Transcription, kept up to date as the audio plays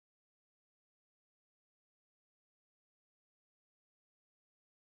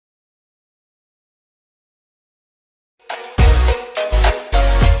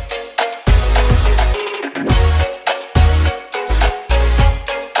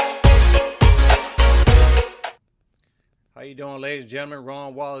How you doing, ladies and gentlemen?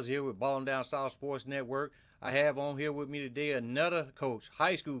 Ron Wallace here with Ballin' Down South Sports Network. I have on here with me today another coach,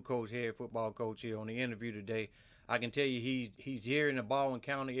 high school coach, head football coach here on the interview today. I can tell you he's here in the Baldwin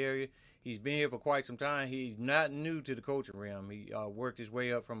County area. He's been here for quite some time. He's not new to the coaching realm. He worked his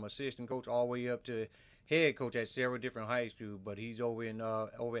way up from assistant coach all the way up to head coach at several different high schools. But he's over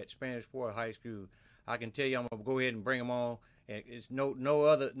at Spanish Fort High School. I can tell you, I'm gonna go ahead and bring him on. And it's no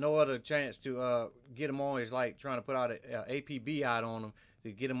other chance to get him on. It's like trying to put out a APB out on him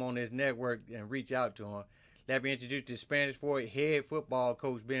to get him on this network and reach out to him. Let me introduce the Spanish Fort head football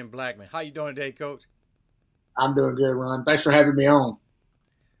coach, Ben Blackmon. How you doing today, Coach? I'm doing good, Ron. Thanks for having me on.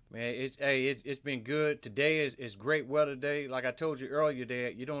 Man, it's been good. Today is great weather day. Like I told you earlier,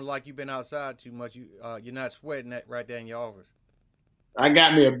 Dad, you don't like you've been outside too much. You're not sweating that right there in your office. I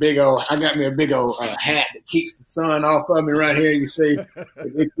got me a big old hat that keeps the sun off of me right here. You see,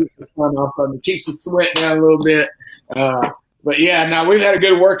 it keeps the sun off of me, keeps the sweat down a little bit. But yeah, now we've had a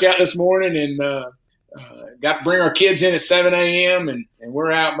good workout this morning, and got to bring our kids in at 7 a.m. and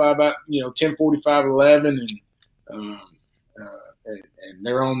we're out by about 10:45, 11, um, and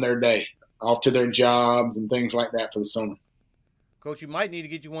they're on their day, off to their jobs and things like that for the summer. Coach, you might need to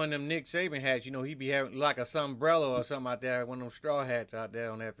get you one of them Nick Saban hats. You know, he be having like a sombrella or something out there, one of them straw hats out there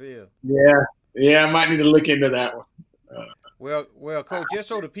on that field. Yeah, I might need to look into that one. Well, Coach, just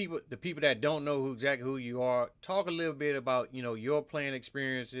so the people that don't know exactly who you are, talk a little bit about your playing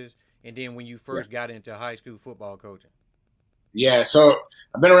experiences, and then when you Yeah. first got into high school football coaching. Yeah, so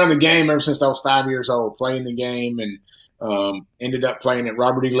I've been around the game ever since I was 5 years old, playing the game, and ended up playing at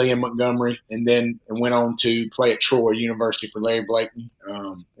Robert E. Lee in Montgomery, and then went on to play at Troy University for Larry Blakeney.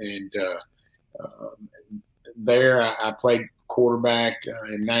 Uh, there, I played quarterback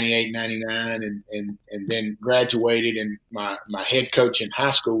in 98, 99, and then graduated, and my head coach in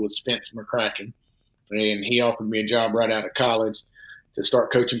high school was Spencer McCracken, and he offered me a job right out of college to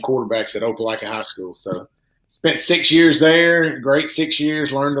start coaching quarterbacks at Opelika High School. So spent 6 years there, great 6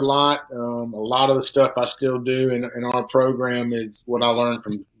 years, learned a lot. A lot of the stuff I still do in our program is what I learned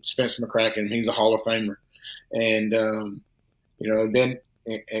from Spencer McCracken. He's a Hall of Famer. And, then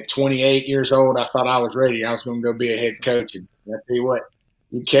at 28 years old, I thought I was ready. I was going to go be a head coach. And I tell you what,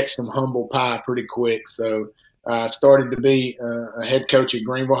 you catch some humble pie pretty quick. So I started to be a head coach at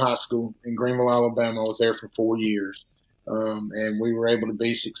Greenville High School in Greenville, Alabama. I was there for 4 years, and we were able to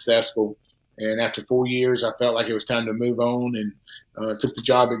be successful. And after 4 years, I felt like it was time to move on, and took the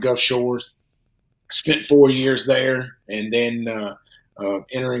job at Gulf Shores. Spent 4 years there, and then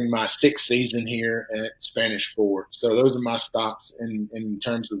entering my sixth season here at Spanish Fort. So those are my stops in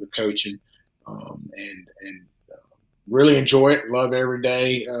terms of the coaching, and really enjoy it. Love every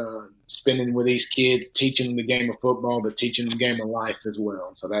day spending with these kids, teaching them the game of football, but teaching them the game of life as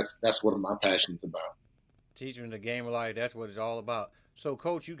well. So that's what my passion's about. Teaching the game of life, that's what it's all about. So,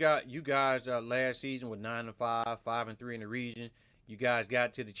 Coach, you guys last season with 9-5, 5-3 in the region. You guys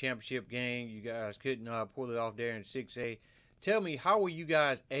got to the championship game. You guys couldn't pull it off there in 6A. Tell me, how were you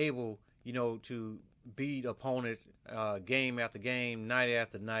guys able, to beat opponents game after game, night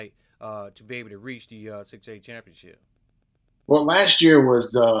after night, to be able to reach the 6A championship? Well, last year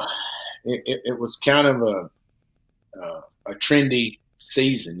was it was kind of a trendy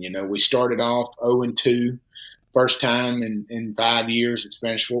season. We started off 0-2. First time in 5 years at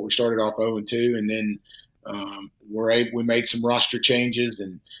Spanish Fort, we started off 0-2, and then we made some roster changes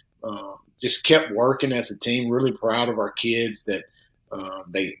and just kept working as a team. Really proud of our kids that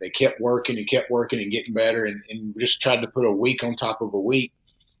they kept working and getting better, and just tried to put a week on top of a week.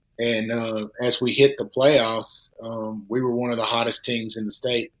 And as we hit the playoffs, we were one of the hottest teams in the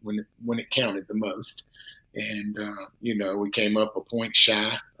state when it counted the most. And we came up a point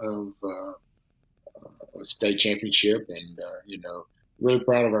shy of a state championship, and really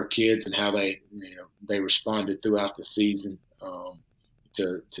proud of our kids and how they responded throughout the season,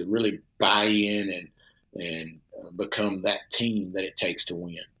 to really buy in and become that team that it takes to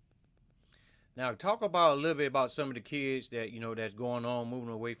win. Now, talk about a little bit about some of the kids that that's going on,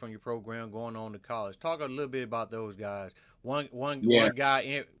 moving away from your program, going on to college. Talk a little bit about those guys. One one Yeah,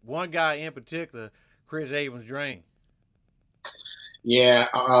 one guy in particular, Chris Abrams Drain. yeah.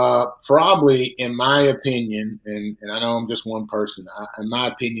 Probably, in my opinion, and I know I'm just one person. In my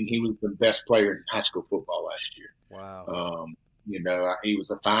opinion, he was the best player in high school football last year. Wow. He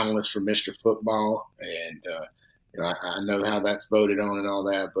was a finalist for Mr. Football, and I know how that's voted on and all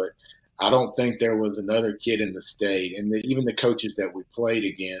that, but I don't think there was another kid in the state, and even the coaches that we played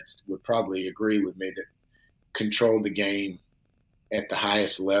against would probably agree with me, that controlled the game at the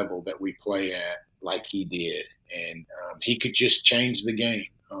highest level that we play at like he did. And he could just change the game.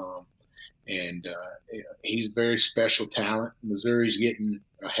 and he's very special talent. Missouri's getting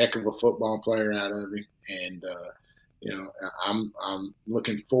a heck of a football player out of him, and I'm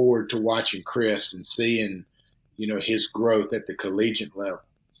looking forward to watching Chris and seeing his growth at the collegiate level.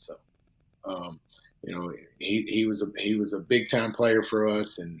 So um, he was a big time player for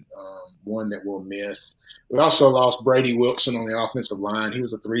us, and one that we'll miss. We also lost Brady Wilson on the offensive line. He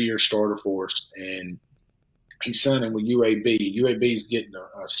was a 3-year starter for us, and he's signing with UAB. UAB is getting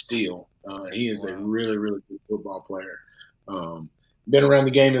a steal. He is a Wow. really, really good football player. Been around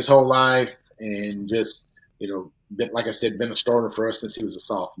the game his whole life, and just like I said, been a starter for us since he was a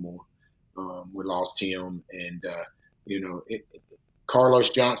sophomore. We lost him, and Carlos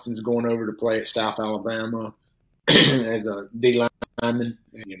Johnson's going over to play at South Alabama as a D lineman.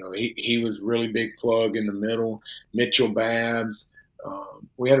 He was really big plug in the middle. Mitchell Babs.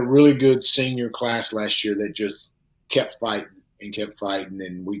 We had a really good senior class last year that just kept fighting and kept fighting,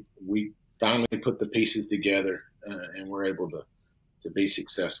 and we finally put the pieces together, and we're able to be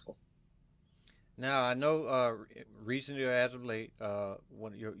successful. Now I know recently or as of late,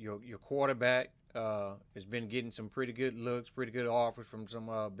 one your quarterback has been getting some pretty good looks, pretty good offers from some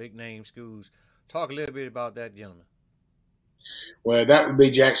big name schools. Talk a little bit about that gentleman. Well, that would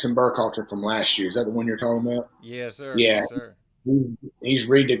be Jackson Burkhalter from last year. Is that the one you're talking about? Yes, sir. Yeah, Yes, sir. he's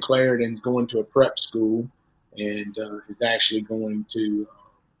redeclared and is going to a prep school, and is actually going to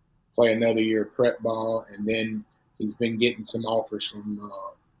play another year of prep ball, and then he's been getting some offers from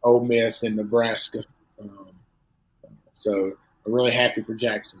Ole Miss and Nebraska. Um, so I'm really happy for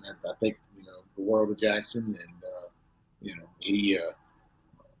Jackson. I think the world of Jackson, and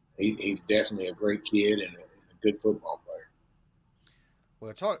he's definitely a great kid and a good football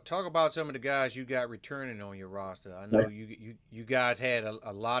Well, talk about some of the guys you got returning on your roster. I know player. you guys had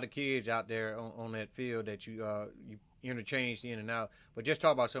a lot of kids out there on that field that you interchanged in and out. But just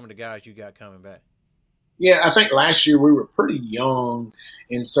talk about some of the guys you got coming back. Yeah, I think last year we were pretty young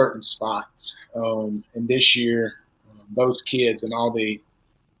in certain spots, and this year those kids and all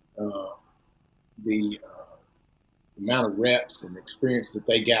uh, the amount of reps and experience that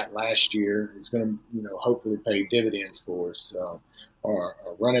they got last year is going to hopefully pay dividends for us. Our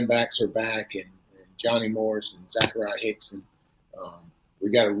running backs are back, and Johnny Morris and Zachariah Hickson.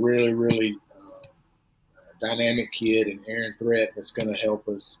 We got a really really dynamic kid and Aaron Threat that's going to help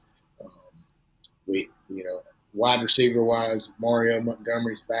us. Um, we wide receiver wise, Mario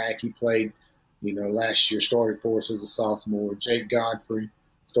Montgomery's back. He played last year, started for us as a sophomore. Jake Godfrey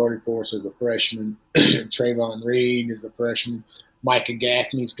started for us as a freshman. Trayvon Reed is a freshman. Micah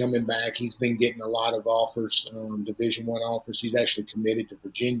Gaffney's coming back. He's been getting a lot of offers, Division I offers. He's actually committed to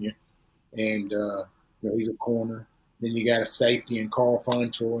Virginia, and he's a corner. Then you got a safety in Carl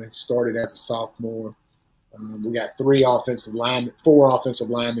Fontroy, started as a sophomore. We got four offensive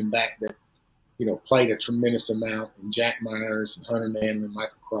linemen back that played a tremendous amount, and Jack Myers and Hunter Manley,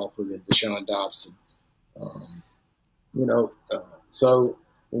 Michael Crawford, and Deshaun Dobson. Um, so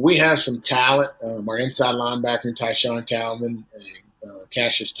we have some talent. Our inside linebacker, Tyshawn Calvin, and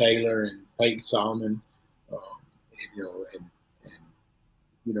Cassius Taylor, and Peyton Solomon. Um,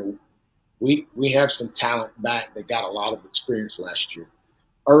 and we have some talent back that got a lot of experience last year.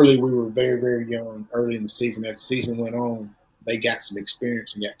 Early, we were very, very young. Early in the season, as the season went on, they got some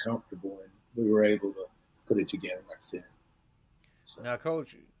experience and got comfortable, and we were able to put it together, like I said. So. Now,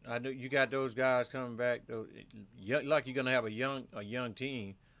 coach, I know you got those guys coming back. Like you're gonna have a young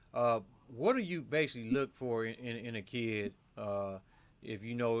team. What do you basically look for in a kid? If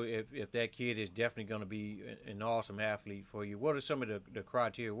you know if that kid is definitely going to be an awesome athlete for you, what are some of the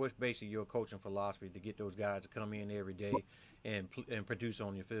criteria? What's basically your coaching philosophy to get those guys to come in every day and produce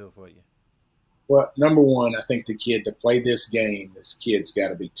on your field for you? Well, number one, I think the kid to play this game, this kid's got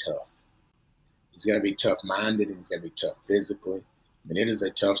to be tough. He's got to be tough minded, and he's got to be tough physically. I mean, it is a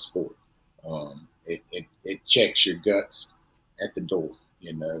tough sport. It checks your guts at the door,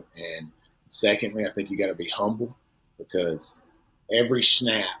 And secondly, I think you got to be humble, because every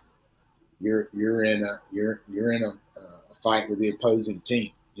snap you're in a fight with the opposing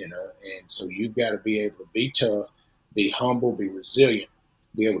team, And so you've got to be able to be tough, be humble, be resilient,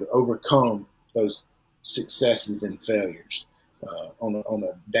 be able to overcome those successes and failures on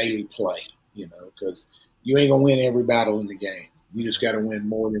a daily play, because you ain't gonna win every battle in the game. You just got to win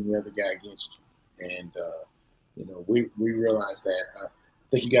more than the other guy against you, and we realize that. I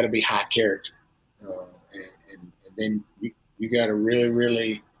think you got to be high character, and then you got to really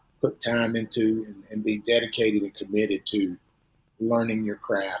really put time into and be dedicated and committed to learning your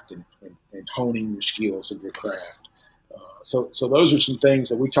craft and honing your skills of your craft. So those are some things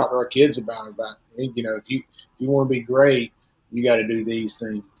that we talk to our kids about. If you want to be great, you got to do these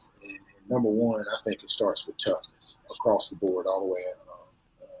things, and number one, I think it starts with toughness across the board, all the way.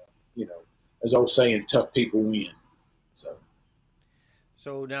 You know, as I was saying, tough people win. So.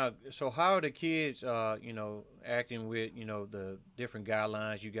 So now, so how are the kids, acting with, the different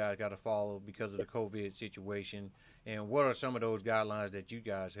guidelines you guys got to follow because of the COVID situation? And what are some of those guidelines that you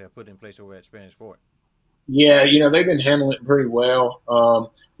guys have put in place over at Spanish Fort? Yeah, they've been handling it pretty well.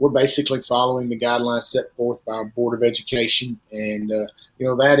 We're basically following the guidelines set forth by our Board of Education, and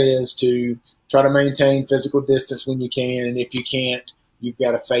that is to try to maintain physical distance when you can, and if you can't, you've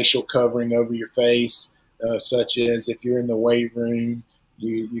got a facial covering over your face, such as if you're in the weight room,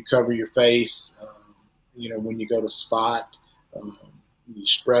 you cover your face. When you go to spot, um, you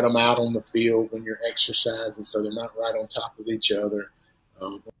spread them out on the field when you're exercising, so they're not right on top of each other.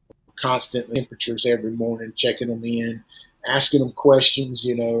 Constantly temperatures every morning, checking them in, asking them questions.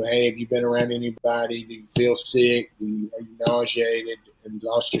 Hey, have you been around anybody? Do you feel sick? Are you nauseated? Have you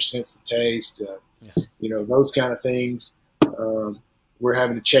lost your sense of taste? Those kind of things. We're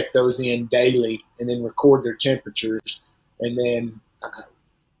having to check those in daily and then record their temperatures. And then,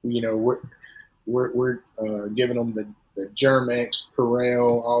 we're giving them the Germ-X,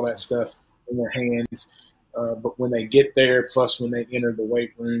 Purell, all that stuff in their hands. But when they get there, plus when they enter the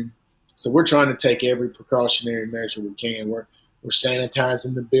weight room, so we're trying to take every precautionary measure we can. We're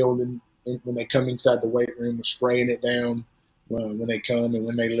sanitizing the building when they come inside the weight room. We're spraying it down when they come and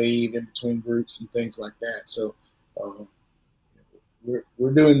when they leave in between groups and things like that. So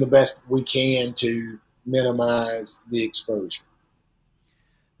we're doing the best we can to minimize the exposure.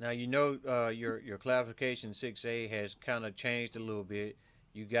 Now your classification 6A has kind of changed a little bit.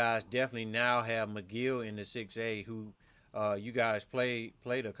 You guys definitely now have McGill in the 6A, who you guys played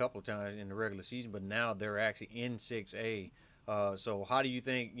a couple of times in the regular season, but now they're actually in 6A. So how do you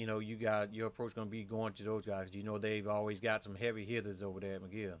think you got your approach going to be going to those guys? Do you know they've always got some heavy hitters over there at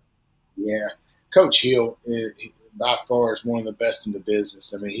McGill? Yeah, Coach Hill by far is one of the best in the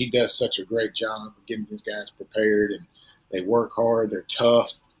business. I mean, he does such a great job of getting his guys prepared, and they work hard. They're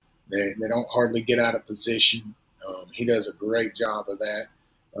tough. They don't hardly get out of position. He does a great job of that.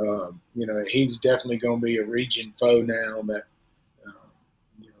 He's definitely going to be a region foe now that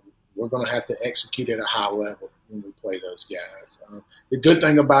we're going to have to execute at a high level when we play those guys. The good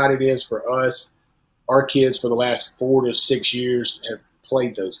thing about it is for us, our kids for the last 4 to 6 years have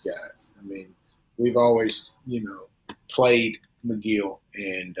played those guys. I mean, we've always, played McGill,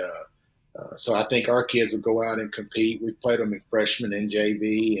 and so I think our kids will go out and compete. We've played them in freshman and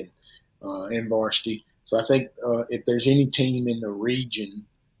JV and in varsity. So I think if there's any team in the region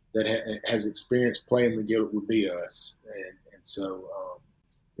that has experienced playing McGill, it would be us. And so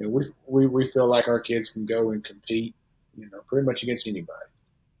we feel like our kids can go and compete, pretty much against anybody.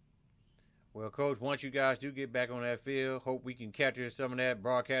 Well, Coach, once you guys do get back on that field, hope we can capture some of that,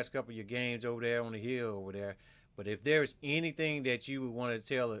 broadcast a couple of your games over there on the hill over there. But if there's anything that you would want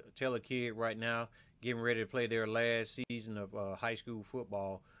to tell a kid right now, getting ready to play their last season of high school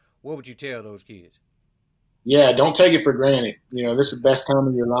football, what would you tell those kids? Yeah, don't take it for granted. This is the best time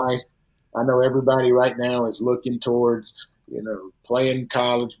of your life. I know everybody right now is looking towards, playing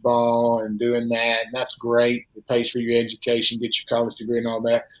college ball and doing that, and that's great. It pays for your education, get your college degree and all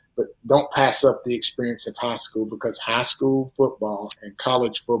that. But don't pass up the experience of high school, because high school football and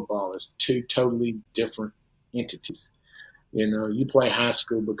college football is two totally different entities. You play high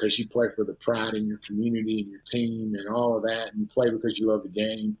school because you play for the pride in your community and your team and all of that, and you play because you love the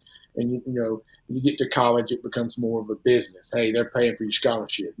game. And you get to college, it becomes more of a business. Hey, they're paying for your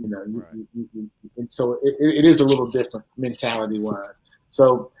scholarship. And so it is a little different mentality wise.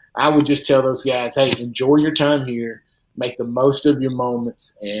 So I would just tell those guys, hey, enjoy your time here, make the most of your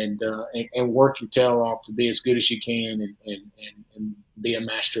moments, and work your tail off to be as good as you can, and be a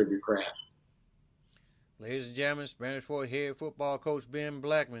master of your craft. Ladies and gentlemen, Spanish Fort head football coach Ben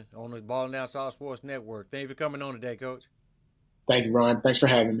Blackmon on the Ball Down South Sports Network. Thank you for coming on today, Coach. Thank you, Ron. Thanks for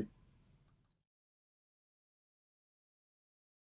having me.